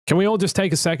Can we all just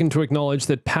take a second to acknowledge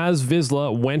that Paz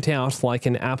Vizsla went out like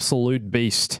an absolute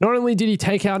beast? Not only did he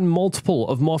take out multiple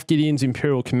of Moff Gideon's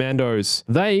Imperial commandos,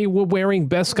 they were wearing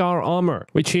Beskar armor,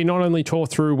 which he not only tore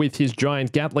through with his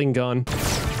giant Gatling gun,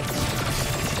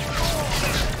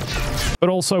 but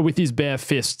also with his bare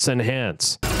fists and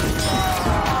hands.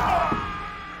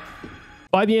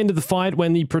 By the end of the fight,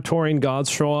 when the Praetorian Guards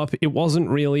show up, it wasn't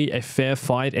really a fair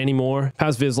fight anymore.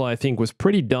 Paz Vizsla, I think, was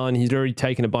pretty done. He'd already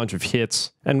taken a bunch of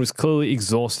hits and was clearly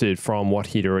exhausted from what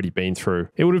he'd already been through.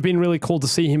 It would have been really cool to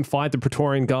see him fight the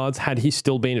Praetorian Guards had he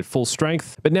still been at full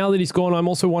strength. But now that he's gone, I'm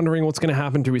also wondering what's going to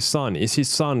happen to his son. Is his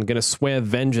son going to swear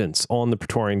vengeance on the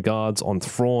Praetorian Guards, on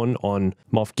Thrawn, on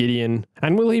Moff Gideon?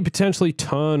 And will he potentially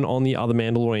turn on the other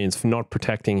Mandalorians for not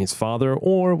protecting his father?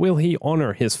 Or will he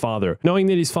honor his father, knowing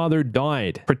that his father died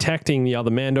protecting the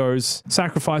other Mandos,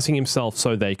 sacrificing himself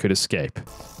so they could escape?